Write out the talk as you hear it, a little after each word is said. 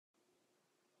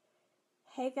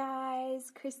Hey guys,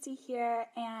 Christy here,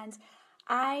 and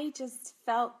I just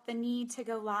felt the need to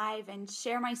go live and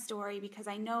share my story because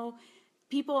I know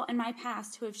people in my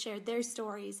past who have shared their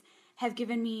stories have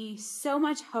given me so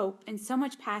much hope and so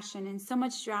much passion and so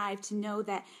much drive to know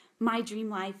that my dream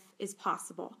life is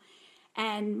possible.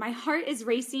 And my heart is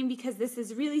racing because this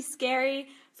is really scary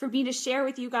for me to share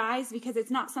with you guys because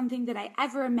it's not something that I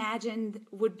ever imagined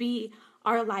would be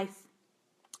our life.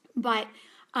 But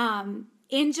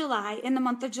in the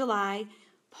month of July,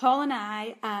 Paul and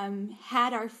I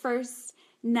had our first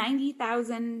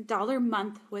 $90,000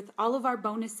 month with all of our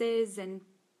bonuses and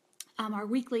our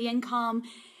weekly income.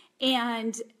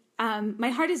 And my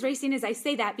heart is racing as I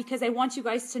say that because I want you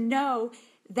guys to know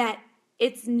that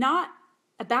it's not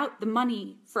about the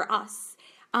money for us.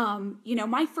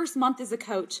 My first month as a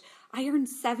coach, I earned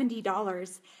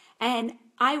 $70. And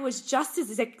I was just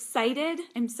as excited.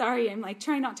 I'm sorry, I'm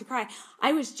trying not to cry.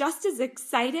 I was just as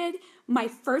excited my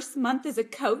first month as a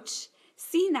coach,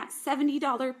 seeing that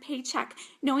 $70 paycheck,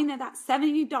 knowing that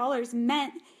 $70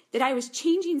 meant that I was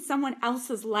changing someone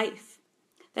else's life.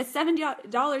 That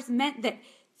 $70 meant that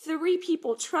 3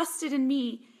 people trusted in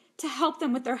me to help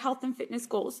them with their health and fitness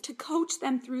goals, to coach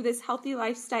them through this healthy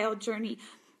lifestyle journey.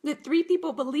 That 3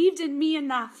 people believed in me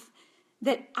enough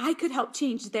that I could help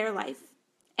change their life.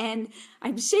 And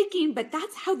I'm shaking, but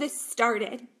that's how this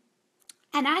started.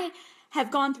 And I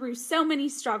have gone through so many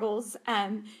struggles.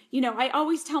 I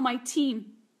always tell my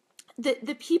team that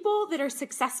the people that are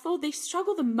successful, they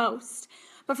struggle the most.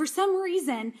 But for some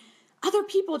reason, other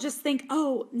people just think,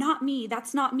 oh, not me.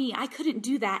 That's not me. I couldn't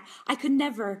do that. I could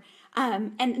never.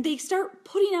 And they start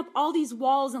putting up all these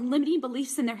walls and limiting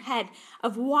beliefs in their head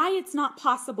of why it's not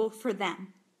possible for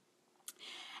them.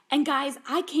 And guys,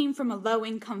 I came from a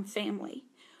low-income family.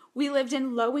 We lived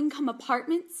in low-income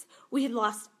apartments. We had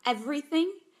lost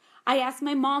everything. I asked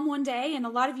my mom one day, and a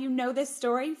lot of you know this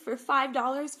story, for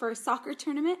 $5 for a soccer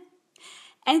tournament.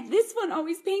 And this one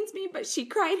always pains me, but she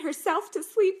cried herself to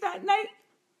sleep that night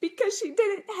because she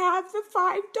didn't have the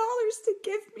 $5 to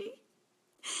give me.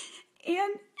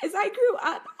 And as I grew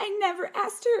up, I never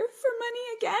asked her for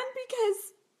money again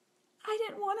because I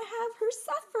didn't want to have her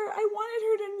suffer. I wanted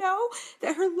her to know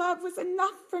that her love was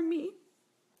enough for me.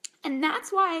 And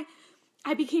that's why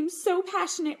I became so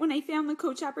passionate when I found the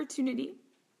coach opportunity.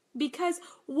 Because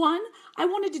 1, I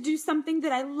wanted to do something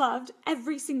that I loved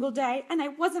every single day, and I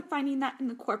wasn't finding that in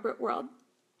the corporate world.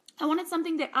 I wanted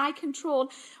something that I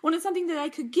controlled. I wanted something that I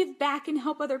could give back and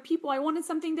help other people. I wanted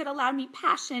something that allowed me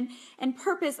passion and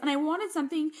purpose, and I wanted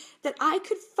something that I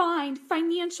could find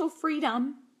financial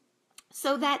freedom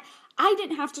so that I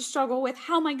didn't have to struggle with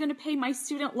how am I going to pay my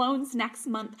student loans next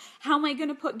month? How am I going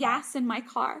to put gas in my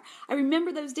car? I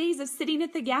remember those days of sitting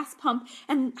at the gas pump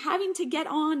and having to get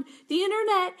on the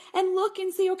internet and look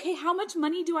and say, okay, how much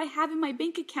money do I have in my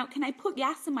bank account? Can I put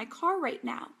gas in my car right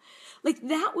now?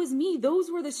 That was me. Those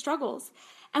were the struggles.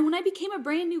 And when I became a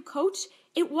brand new coach,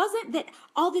 it wasn't that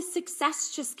all this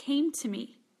success just came to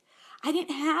me. I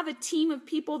didn't have a team of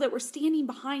people that were standing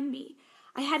behind me.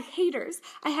 I had haters.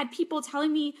 I had people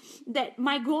telling me that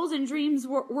my goals and dreams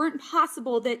weren't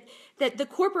possible, that the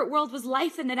corporate world was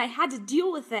life and that I had to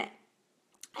deal with it.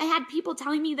 I had people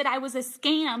telling me that I was a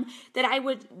scam, that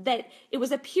it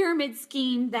was a pyramid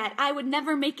scheme, that I would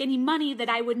never make any money, that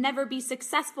I would never be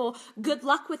successful. Good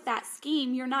luck with that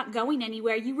scheme. You're not going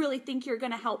anywhere. You really think you're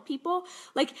going to help people?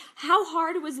 How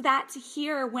hard was that to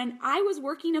hear when I was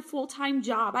working a full-time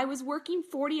job? I was working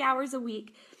 40 hours a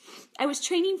week. I was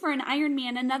training for an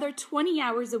Ironman another 20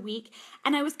 hours a week,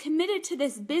 and I was committed to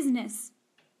this business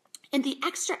in the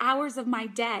extra hours of my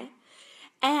day.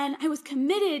 And I was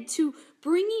committed to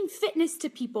bringing fitness to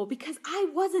people because I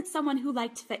wasn't someone who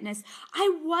liked fitness.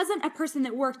 I wasn't a person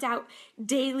that worked out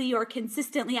daily or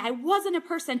consistently. I wasn't a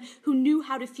person who knew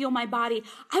how to feel my body.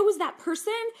 I was that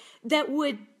person that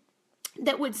would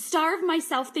starve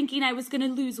myself thinking I was going to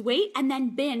lose weight and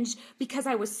then binge because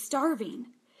I was starving.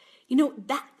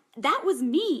 That was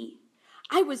me.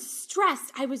 I was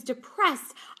stressed. I was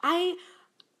depressed. I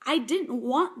didn't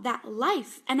want that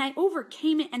life, and I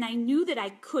overcame it, and I knew that I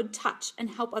could touch and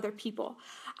help other people.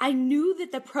 I knew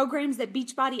that the programs that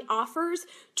Beachbody offers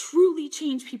truly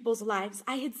change people's lives.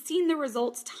 I had seen the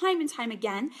results time and time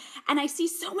again, and I see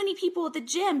so many people at the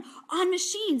gym on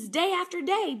machines day after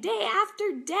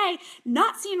day,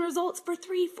 not seeing results for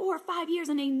 3, 4, 5 years,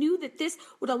 and I knew that this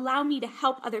would allow me to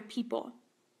help other people.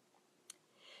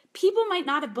 People might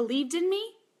not have believed in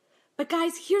me, but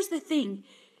guys, here's the thing.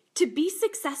 To be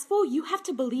successful, you have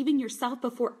to believe in yourself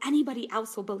before anybody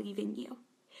else will believe in you.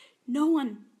 No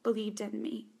one believed in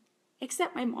me,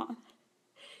 except my mom.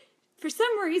 For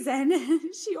some reason,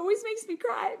 she always makes me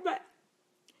cry, but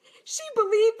She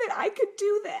believed that I could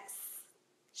do this.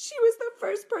 She was the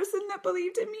first person that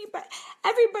believed in me, but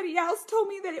everybody else told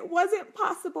me that it wasn't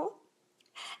possible.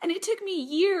 And it took me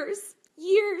years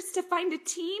to find a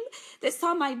team that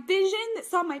saw my vision, that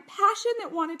saw my passion,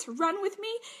 that wanted to run with me.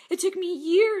 It took me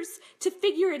years to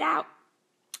figure it out.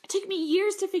 It took me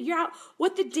years to figure out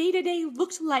what the day-to-day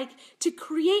looked like to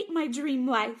create my dream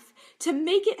life, to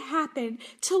make it happen,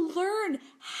 to learn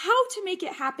how to make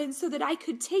it happen so that I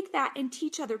could take that and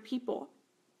teach other people.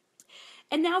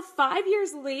 And now 5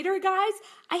 years later, guys,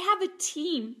 I have a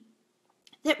team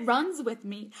that runs with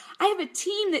me. I have a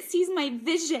team that sees my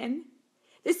vision,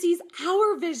 that sees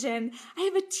our vision. I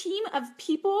have a team of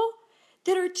people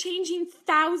that are changing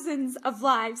thousands of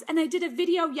lives. And I did a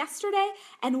video yesterday,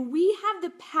 and we have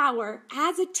the power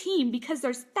as a team, because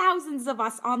there's thousands of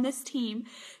us on this team,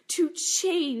 to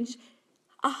change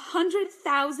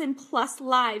 100,000 plus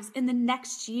lives in the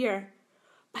next year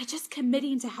by just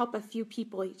committing to help a few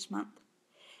people each month.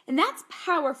 And that's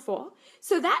powerful.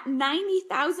 So that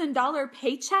 $90,000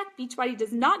 paycheck, Beachbody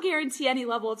does not guarantee any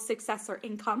level of success or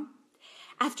income.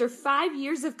 After 5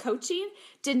 years of coaching,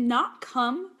 did not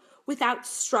come without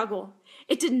struggle.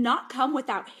 It did not come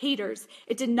without haters.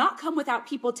 It did not come without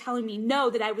people telling me no,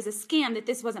 that I was a scam, that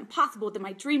this wasn't possible, that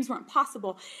my dreams weren't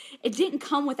possible. It didn't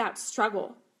come without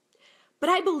struggle. But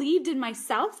I believed in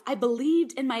myself. I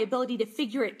believed in my ability to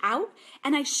figure it out.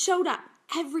 And I showed up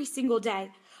every single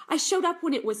day. I showed up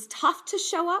when it was tough to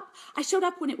show up. I showed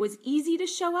up when it was easy to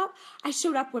show up. I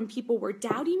showed up when people were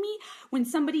doubting me. When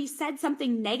somebody said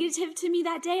something negative to me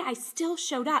that day, I still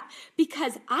showed up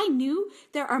because I knew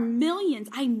there are millions.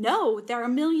 I know there are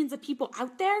millions of people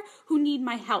out there who need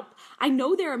my help. I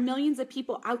know there are millions of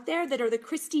people out there that are the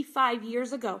Christy 5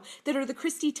 years ago, that are the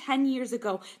Christy 10 years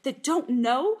ago, that don't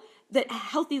know that a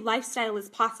healthy lifestyle is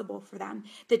possible for them,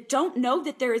 that don't know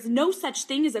that there is no such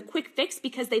thing as a quick fix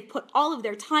because they've put all of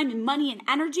their time and money and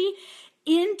energy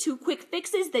into quick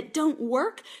fixes that don't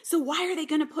work. So why are they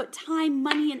going to put time,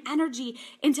 money, and energy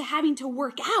into having to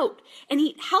work out and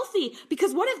eat healthy?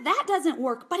 Because what if that doesn't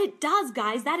work? But it does,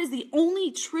 guys. That is the only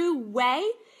true way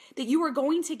that you are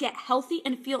going to get healthy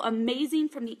and feel amazing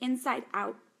from the inside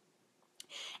out.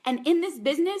 And in this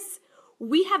business,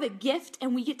 we have a gift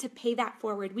and we get to pay that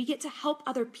forward. We get to help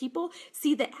other people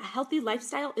see that a healthy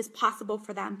lifestyle is possible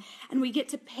for them. And we get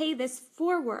to pay this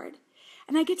forward.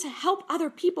 And I get to help other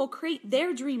people create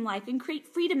their dream life and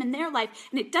create freedom in their life.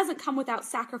 And it doesn't come without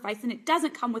sacrifice, and it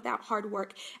doesn't come without hard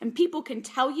work. And people can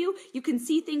tell you, you can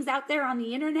see things out there on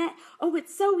the internet. Oh,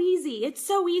 it's so easy. It's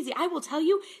so easy. I will tell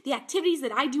you, the activities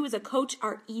that I do as a coach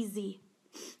are easy.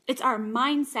 It's our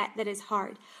mindset that is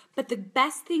hard. But the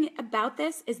best thing about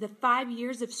this is the 5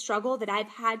 years of struggle that I've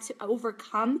had to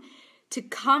overcome to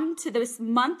come to this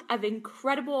month of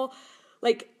incredible,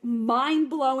 like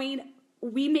mind-blowing.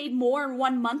 We made more in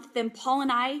 1 month than Paul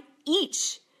and I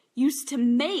each used to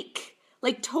make.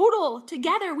 Like total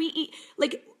together, we eat,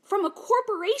 like from a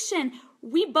corporation,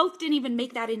 we both didn't even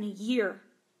make that in a year.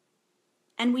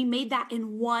 And we made that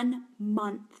in 1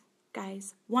 month,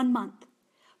 guys, 1 month.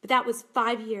 But that was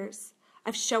 5 years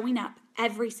of showing up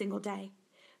every single day.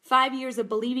 5 years of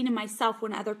believing in myself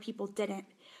when other people didn't.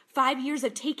 5 years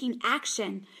of taking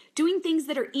action, doing things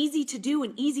that are easy to do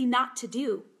and easy not to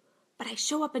do. But I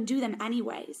show up and do them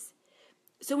anyways.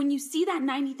 So when you see that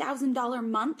 $90,000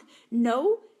 month,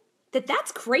 know that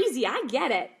that's crazy. I get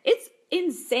it. It's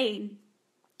insane.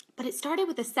 But it started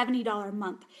with a $70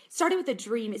 month. It started with a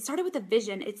dream. It started with a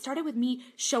vision. It started with me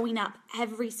showing up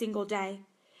every single day.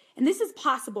 And this is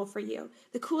possible for you.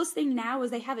 The coolest thing now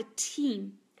is I have a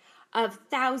team of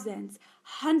thousands.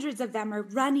 Hundreds of them are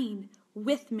running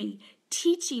with me,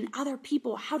 teaching other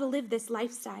people how to live this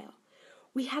lifestyle.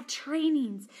 We have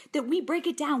trainings that we break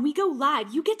it down. We go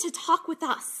live. You get to talk with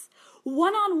us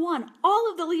one-on-one,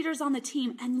 all of the leaders on the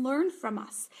team, and learn from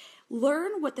us.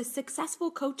 Learn what the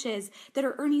successful coaches that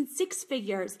are earning 6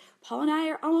 figures. Paul and I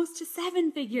are almost to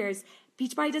 7 figures.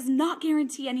 Beachbody does not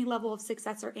guarantee any level of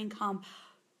success or income.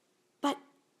 But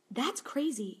that's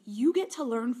crazy. You get to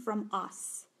learn from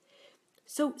us.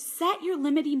 So set your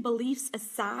limiting beliefs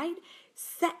aside.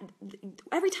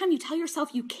 Every time you tell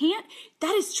yourself you can't,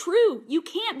 that is true. You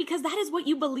can't, because that is what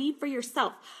you believe for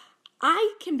yourself.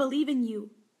 I can believe in you.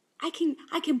 I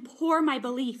can pour my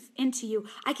belief into you.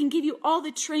 I can give you all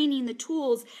the training, the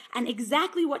tools, and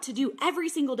exactly what to do every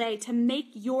single day to make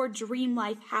your dream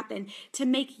life happen, to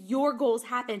make your goals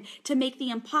happen, to make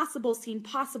the impossible seem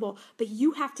possible. But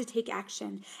you have to take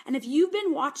action. And if you've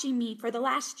been watching me for the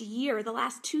last year, the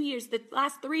last 2 years, the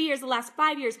last 3 years, the last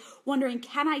 5 years, wondering,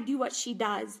 can I do what she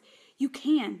does? You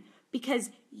can,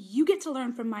 because you get to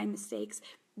learn from my mistakes.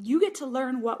 you get to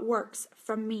learn what works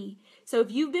from me. So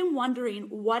if you've been wondering,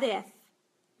 what if,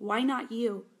 why not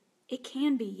you? It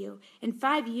can be you. In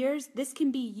 5 years, this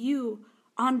can be you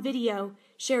on video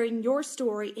sharing your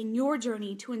story and your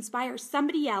journey to inspire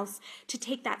somebody else to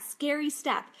take that scary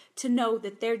step to know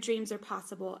that their dreams are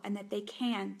possible and that they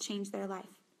can change their life.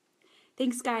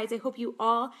 Thanks, guys. I hope you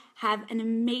all have an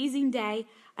amazing day.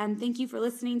 Thank you for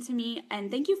listening to me, and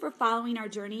thank you for following our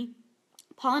journey.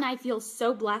 Paul and I feel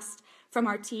so blessed from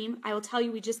our team. I will tell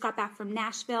you, we just got back from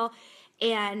Nashville,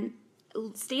 and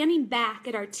standing back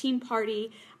at our team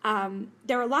party,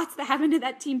 there were lots that happened at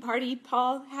that team party.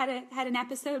 Paul had an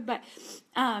episode, but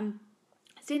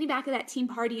standing back at that team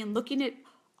party and looking at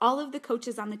all of the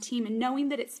coaches on the team and knowing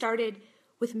that it started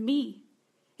with me.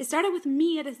 It started with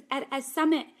me at a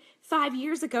summit 5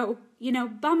 years ago,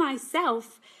 by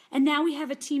myself. And now we have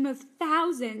a team of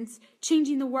thousands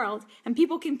changing the world. And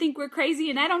people can think we're crazy,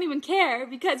 and I don't even care,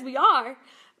 because we are.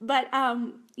 But,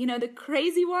 the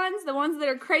crazy ones, the ones that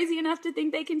are crazy enough to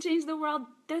think they can change the world,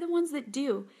 they're the ones that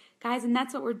do, guys. And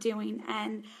that's what we're doing.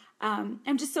 And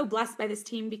I'm just so blessed by this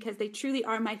team, because they truly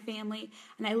are my family.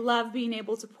 And I love being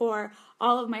able to pour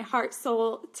all of my heart,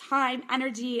 soul, time,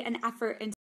 energy, and effort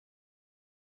into.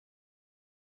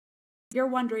 If you're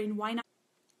wondering why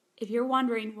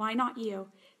not you,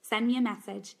 send me a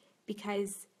message,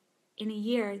 because in a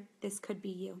year, this could be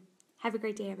you. Have a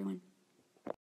great day, everyone.